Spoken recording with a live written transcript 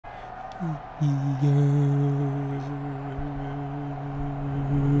Welcome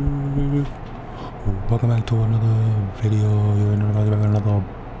back to another video. You're another bang.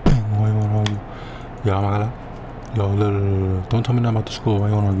 Why you wanna argue? Yo, I'm gonna. Yo, look. Don't tell me nothing about the school. Why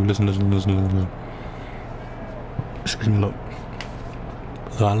you wanna argue? Listen. Excuse me, look.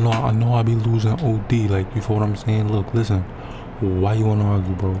 I know I be losing OD. Like, you feel what I'm saying? Look, listen. Why you wanna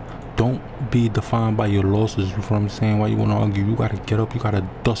argue, bro? Don't be defined by your losses. You feel what I'm saying? Why you wanna argue? You gotta get up. You gotta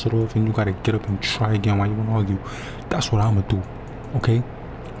dust it off, and you gotta get up and try again. Why you wanna argue? That's what I'ma do. Okay?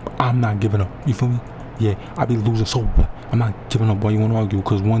 I'm not giving up. You feel me? Yeah, I be losing so bad. I'm not giving up. Why you wanna argue?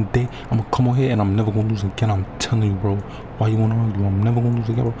 Because one day I'm gonna come on here and I'm never gonna lose again. I'm telling you, bro. Why you wanna argue? I'm never gonna lose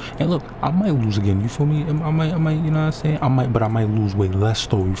again, bro. And look, I might lose again. You feel me? I might. You know what I'm saying? But I might lose way less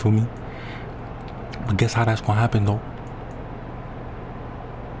though. You feel me? But guess how that's gonna happen though?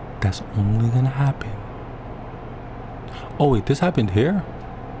 That's only gonna happen. Oh wait, this happened here?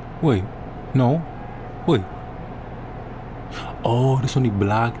 Wait, no. Wait. Oh, this one he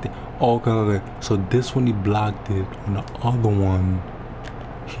blocked it. Oh, okay. So this one he blocked it. On the other one,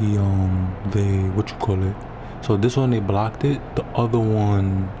 they, what you call it? So this one they blocked it. The other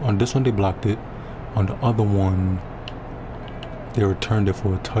one, on this one they blocked it. On the other one, they returned it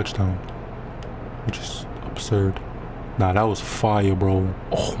for a touchdown, which is absurd. Nah, that was fire, bro.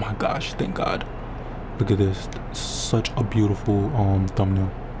 Oh my gosh, thank God. Look at this. Such a beautiful thumbnail.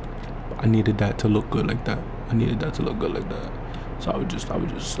 I needed that to look good like that. So I was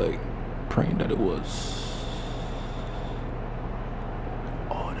just like praying that it was.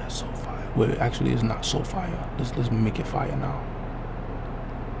 Oh, that's so fire. Wait, actually it's not so fire. Let's make it fire now.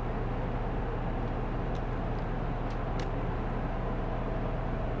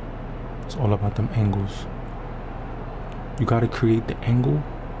 It's all about them angles. You gotta create the angle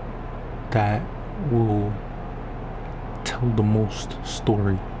that will tell the most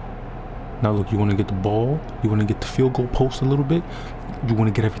story. Now look, you want to get the ball, you want to get the field goal post a little bit, you want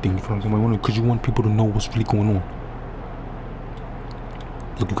to get everything, you know what I'm saying? Because you want people to know what's really going on.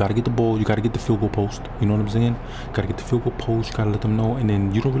 Look, you got to get the ball, you got to get the field goal post, you know what I'm saying? You got to get the field goal post, you got to let them know, and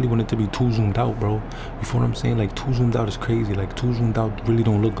then you don't really want it to be too zoomed out, bro. You feel what I'm saying? Like, too zoomed out is crazy. Like, too zoomed out really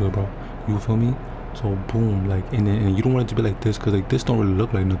don't look good, bro. You feel me? So, boom, like, and you don't want it to be like this, because, like, this don't really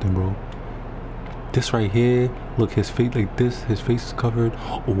look like nothing, bro. This right here, look, his face like this, his face is covered.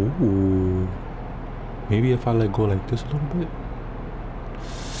 Oh, maybe if I let go like this a little bit.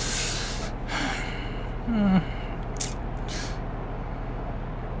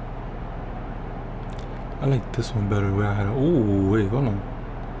 I like this one better where I had wait, hold on.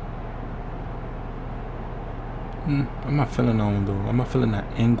 I'm not feeling that one though. I'm not feeling that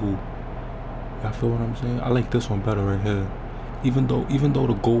angle. Y'all feel what I'm saying? I like this one better right here. Even though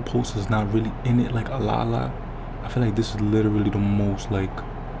the goalpost is not really in it like a lot, I feel like this is literally the most like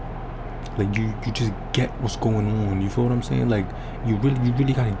you just get what's going on. You feel what I'm saying? Like you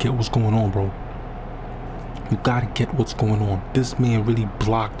really gotta get what's going on, bro. You gotta get what's going on. This man really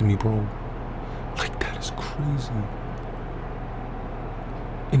blocked me, bro. Like that is crazy.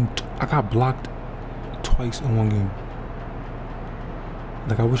 And I got blocked twice in one game.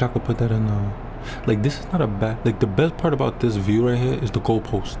 Like I wish I could put that in like this is not a bad, like the best part about this view right here is the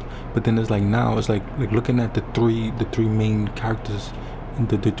goalpost, but then it's like now it's like looking at the three main characters and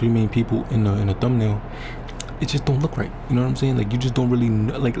the three main people in the thumbnail, it just don't look right. You know what I'm saying? Like you just don't really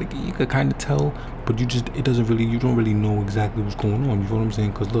know, like you can kind of tell, but you don't really know exactly what's going on. You know what I'm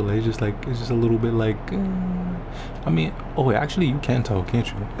saying? Because look, it's just a little bit like I mean, oh wait, actually you can tell, can't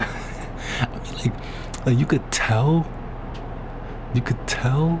you? I mean like you could tell,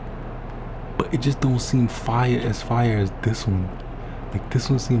 but it just don't seem fire as this one. Like this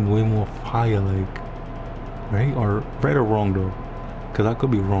one seems way more fire, like right or wrong though, because I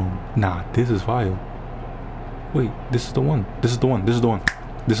could be wrong. Nah, this is fire. Wait, this is the one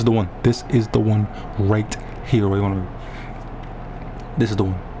right here, right? This is the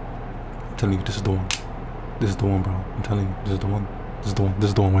one. I'm telling you, this is the one, bro. I'm telling you, this is the one.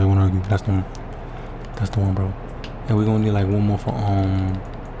 Why you wanna argue? That's the one, bro. And we're gonna need like one more for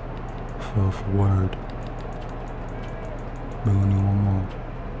word. We're gonna need one more.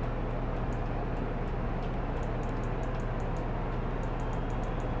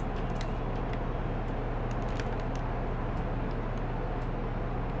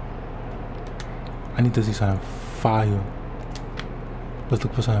 I need to see something fire. Let's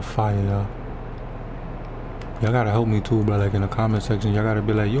look for something fire, y'all. Y'all gotta help me too, bro. Like in the comment section, y'all gotta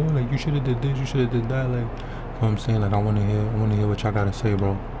be like, yo, like you should have did this, you should have did that. Like, you know what I'm saying? Like I wanna hear what y'all gotta say,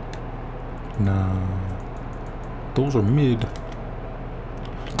 bro. Nah, those are mid.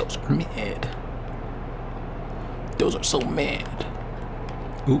 Those are so mad.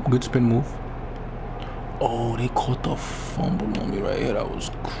 Ooh, good spin move. Oh, they caught the fumble on me right here. That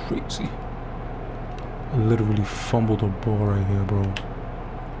was crazy. I literally fumbled the ball right here, bro.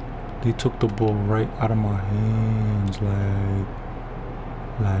 They took the ball right out of my hands.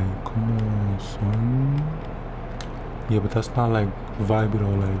 Like, come on, son. Yeah, but that's not like vibey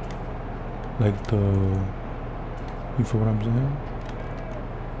though. Like the, you feel what I'm saying?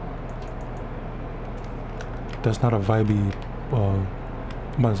 That's not a vibey, I'm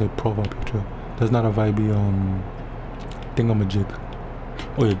about to say profile picture. That's not a vibey, thingamajig.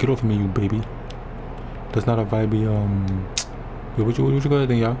 Oh yeah, get off of me, you baby. That's not a vibey, yo, what you got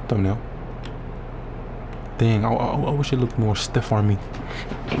think, y'all? Thumbnail. Dang, I wish it looked more stiff on me.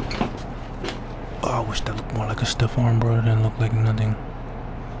 Oh, I wish that looked more like a stiff arm, bro. It didn't look like nothing.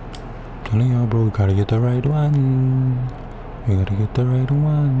 Telling y'all, bro, we gotta get the right one. We gotta get the right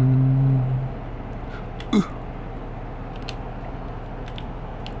one.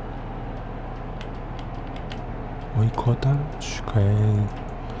 Oh, you caught that? That's great.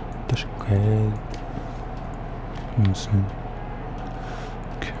 That's great. Let me see.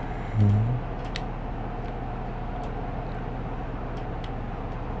 Okay.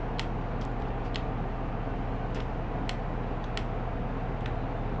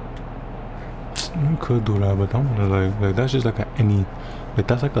 You could do that, but I'm gonna like that's just like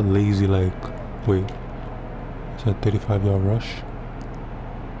that's like a lazy wait. It's a 35-yard rush.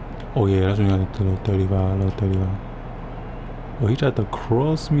 Oh yeah, that's when you got the little 35. Oh, he tried to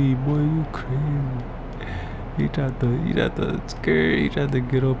cross me, boy. You crazy. He tried to scare. He tried to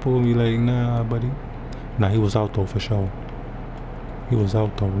get up on me like, nah, buddy. Nah, he was out though for sure. He was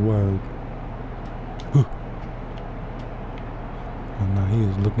out the word. Oh nah, he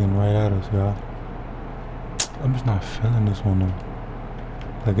is looking right at us, y'all. I'm just not feeling this one though.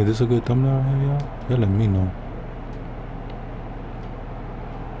 Like, is this a good thumbnail here, y'all? Y'all let me know.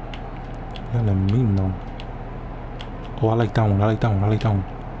 Y'all let me know. Oh, I like that one.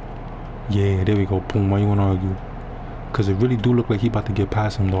 Yeah, there we go. Boom. Why you wanna argue? Cause it really do look like he about to get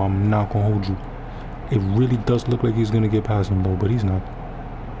past him though. I'm not gonna hold you. It really does look like he's gonna get past him though, but he's not.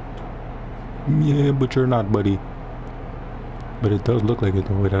 Yeah, but you're not, buddy. But it does look like it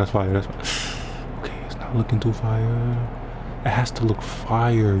though. Wait, that's fire. Okay, it's not looking too fire. It has to look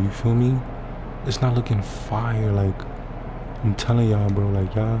fire. You feel me? It's not looking fire. Like, I'm telling y'all, bro.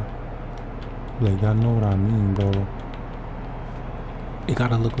 Like y'all know what I mean, bro. It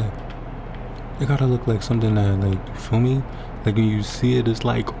gotta look like something that, like, you feel me? Like when you see it, it's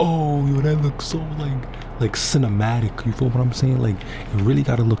like, oh, yo, that looks so like cinematic. You feel what I'm saying? Like, it really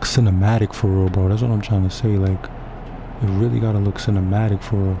gotta look cinematic for real, bro. That's what I'm trying to say. Like, it really gotta look cinematic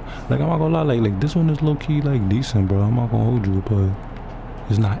for real. Like, I'm not gonna lie, like this one is low key like decent, bro. I'm not gonna hold you, but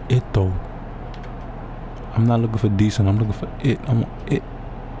it's not it though. I'm not looking for decent. I'm looking for it. I want it.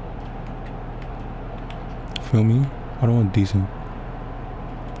 Feel me? I don't want decent.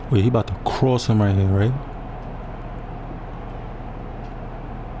 Wait, he about to cross him right here, right?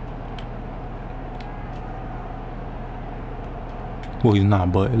 Well, he's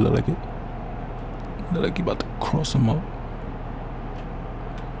not, but it look like it. Look like he about to cross him up.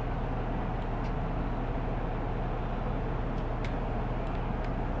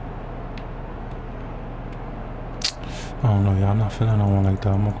 I don't know, y'all. I'm not feeling that one like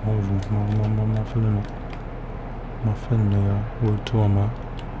that. I'm not gonna hold you. I'm not feeling it. I'm not feeling it, y'all. Word to him, man.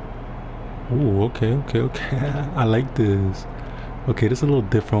 Ooh, okay. I like this. Okay, this is a little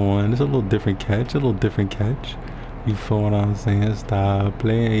different one. This is a little different catch. You feel what I'm saying? Stop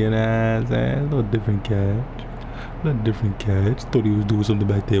playing, you know what I'm saying? A little different catch. Thought he was doing something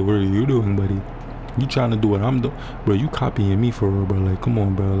back there. What are you doing, buddy? You trying to do what I'm doing? Bro, you copying me for real, bro. Like, come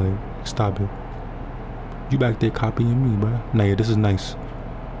on, bro. Like, stop it. You back there copying me, bro. Nah, yeah, this is nice.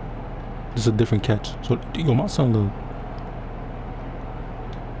 This is a different catch. So, yo, my son look.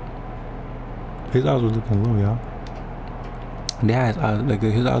 His eyes was looking low, y'all. His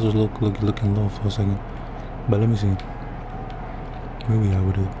eyes was looking low for a second. But let me see. Maybe I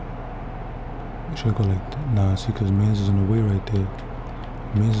would have. Should I go like that? Nah, see, cause Mans is in the way right there.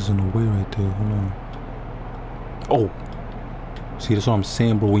 Hold on. Oh. See, that's what I'm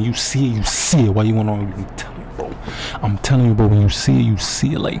saying, bro. When you see it, you see it. Why you wanna argue? I'm telling you, bro. When you see it, you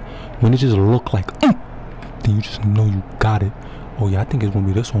see it. Like, when it just look like, then you just know you got it. Oh yeah, I think it's gonna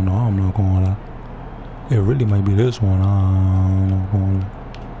be this one. No, I'm not gonna lie. It really might be this one. I'm not gonna lie.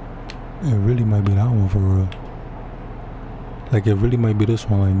 It really might be that one for real. Like, it really might be this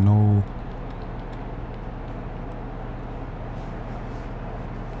one. Like, no.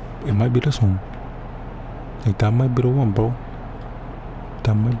 It might be this one. Like, that might be the one, bro.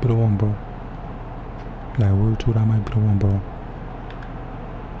 Like, word to, that might be the one, bro.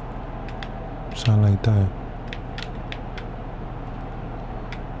 Sound like that.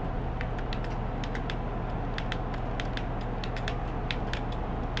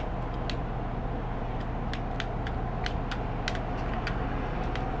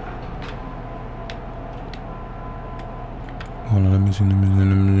 Hold on, let me see.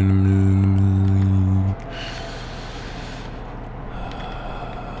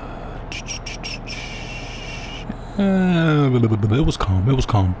 It was calm. It was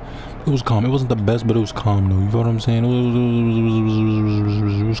calm. It was calm. It wasn't the best, but it was calm though. You feel what I'm saying? It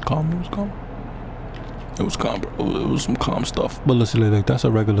was calm. It was calm. It was calm, bro. It was some calm stuff. But let's see, like that's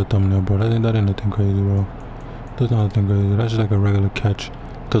a regular thumbnail, bro. That ain't nothing crazy, bro. That's not nothing crazy. That's just like a regular catch.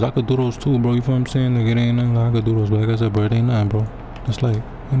 Cause I could do those too, bro. You feel what I'm saying? Like it ain't nothing. Like I could do those, but like I said, bro, it ain't nothing, bro. It's like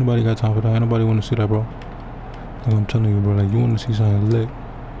ain't nobody got time for that. Ain't nobody want to see that, bro. Like I'm telling you, bro. Like you want to see something lit?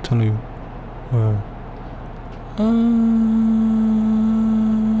 I'm telling you.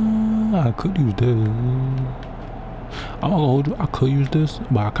 I could use this. I'm not gonna hold you. I could use this,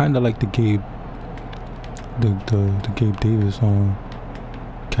 but I kind of like the Gabe Davis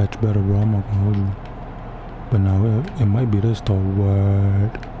catch better, bro. I'm not gonna hold you. But now it might be this though.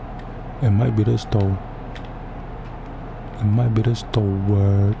 Word. It might be this though. It might be this though.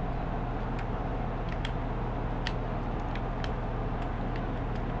 Word.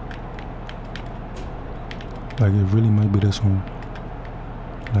 Like it really might be this one.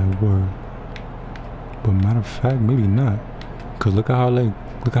 Like word. But matter of fact, maybe not. Cause look at how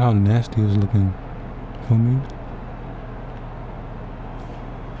nasty it's looking. Feel me?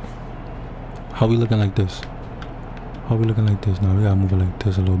 How we looking like this? How we looking like this now? We gotta move it like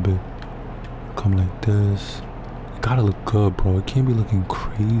this a little bit. Come like this. It gotta look good, bro. It can't be looking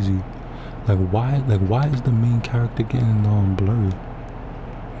crazy. Like why is the main character getting blurry?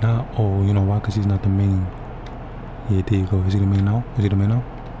 Nah, oh, you know why? Cause he's not the main. Yeah, there you go. Is he the main now? Is he the main now?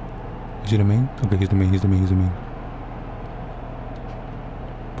 Is he the main? Okay, he's the main. He's the main. He's the main.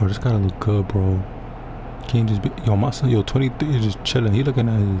 Bro, this gotta look good, bro. Can't just be. Yo, my son, yo, 23 is just chilling. He looking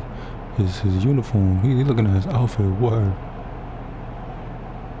at his uniform. He looking at his outfit. Word.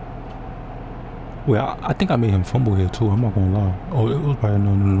 Wait, I think I made him fumble here too. I'm not gonna lie. Oh, it was probably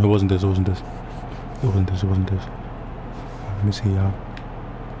no. It wasn't this. It wasn't this. It wasn't this. It wasn't this. Let me see, y'all.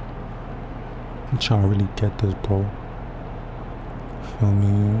 I'm trying to really get this, bro. Feel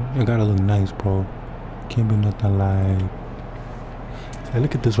me? It gotta look nice, bro. Can't be nothing like. Hey,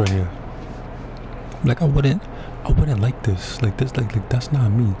 look at this right here. Like I wouldn't like this. Like this, like that's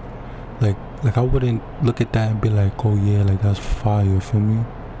not me. Like I wouldn't look at that and be like, oh yeah, like that's fire. Feel me?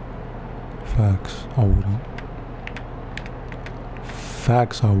 Facts. I wouldn't.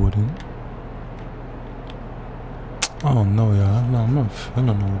 Facts. I wouldn't. I don't know, y'all. No, I'm not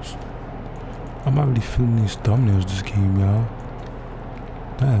feeling those. I'm not really feeling these thumbnails this game, y'all.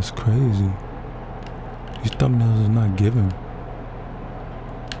 That's crazy. These thumbnails is not giving.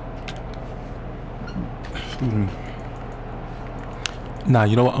 Excuse me. Nah,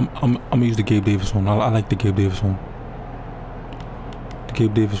 you know what? I'm gonna use the Gabe Davis one. I like the Gabe Davis one. The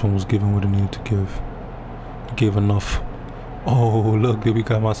Gabe Davis one was giving what it needed to give. It gave enough. Oh, look, there we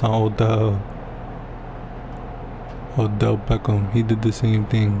got my son Odell Beckham. He did the same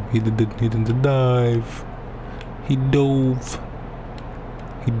thing. He did the dive. He dove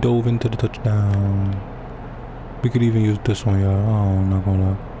into the touchdown. We could even use this one, y'all. I'm not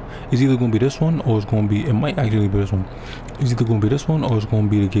gonna lie. It's either gonna be this one or it's gonna be. It might actually be this one. It's either gonna be this one or it's gonna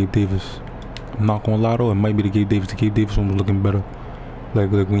be the Gabe Davis. I'm not gonna lie though. It might be the Gabe Davis. The Gabe Davis one was looking better. Like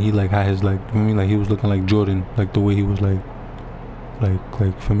when he like had his like. You know what I mean? Like he was looking like Jordan. Like the way he was like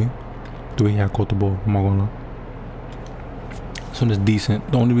for me. The way he had caught the ball. I'm not gonna lie. This one is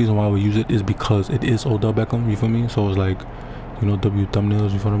decent. The only reason why I would use it is because it is Odell Beckham. You feel me? So it's like, you know, W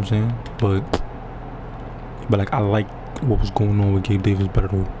thumbnails. You feel what I'm saying? But like I like what was going on with Gabe Davis better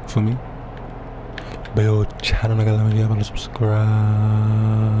though. You feel me? But yo, channel nigga, let me know if subscribe.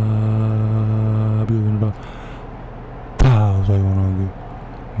 You that's all you wanna argue.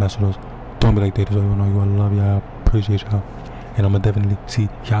 Mess with us. Don't be like that. That's all you wanna argue. I love y'all. Appreciate y'all. And I'ma definitely see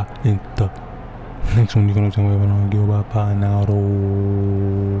y'all in the next one. You know what I'm saying? We're gonna argue about bye now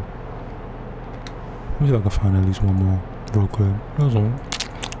though. Let me see if I can find at least one more real quick.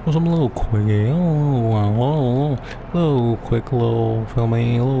 Some little quick, yeah. Little quick little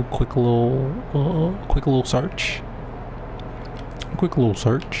filming, quick little search. Quick little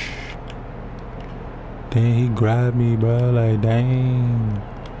search. Then he grabbed me, bro. Like dang.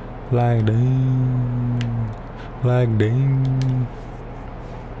 Like dang. Like dang.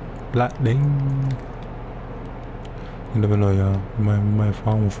 Black dang. You never know, y'all. You might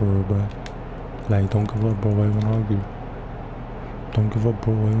find one for real, bro. Like, don't give up, bro. Why you wanna argue? Don't give up,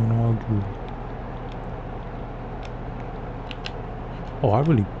 bro. Why you wanna argue? Oh, I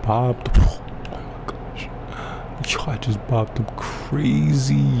really bopped. Oh my gosh. Yo, I just bopped him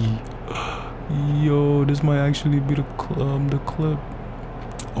crazy. Yo, this might actually be the clip.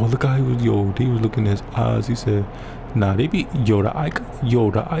 Oh, look how he was. Yo, he was looking at his eyes. He said, "Nah, they be yo the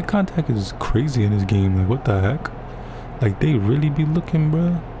eye contact is crazy in this game. Like, what the heck? Like, they really be looking,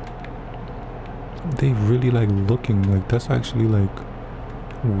 bruh. They really like looking. Like, that's actually like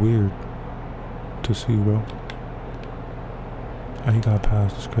weird to see, bro. Oh, he got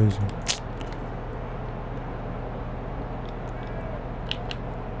passed. It's crazy."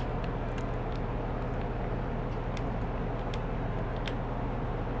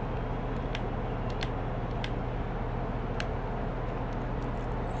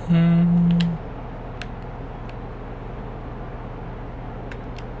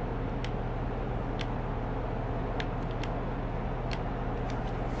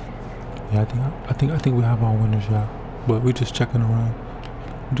 Yeah, I think we have our winners, yeah. But we're just checking around.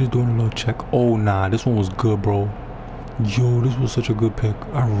 We're just doing a little check. Oh nah, this one was good, bro. Yo, this was such a good pick.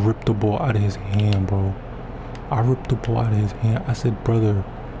 I ripped the ball out of his hand, bro. I ripped the ball out of his hand. I said, brother.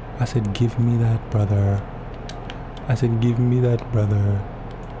 I said, give me that, brother. I said, give me that, brother.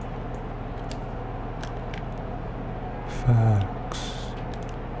 Facts.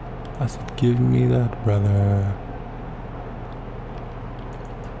 I said, give me that, brother.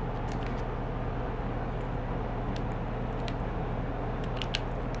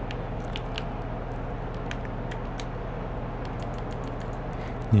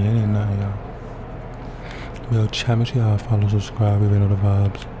 Yeah, it ain't nothing, y'all. Yo, chat, make sure y'all follow, subscribe, if you know the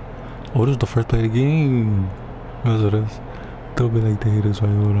vibes. Oh, this is the first play of the game. That's what it is. Don't be like the haters while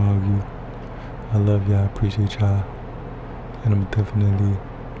you wanna argue. I love y'all, appreciate y'all. And I'm definitely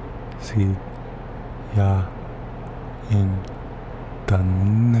see y'all in the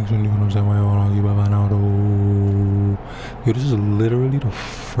next one. You know what I'm saying? Why you wanna argue about now though? Yo, this is literally the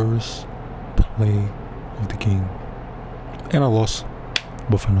first play of the game. And I lost.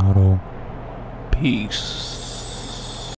 But for now though, peace.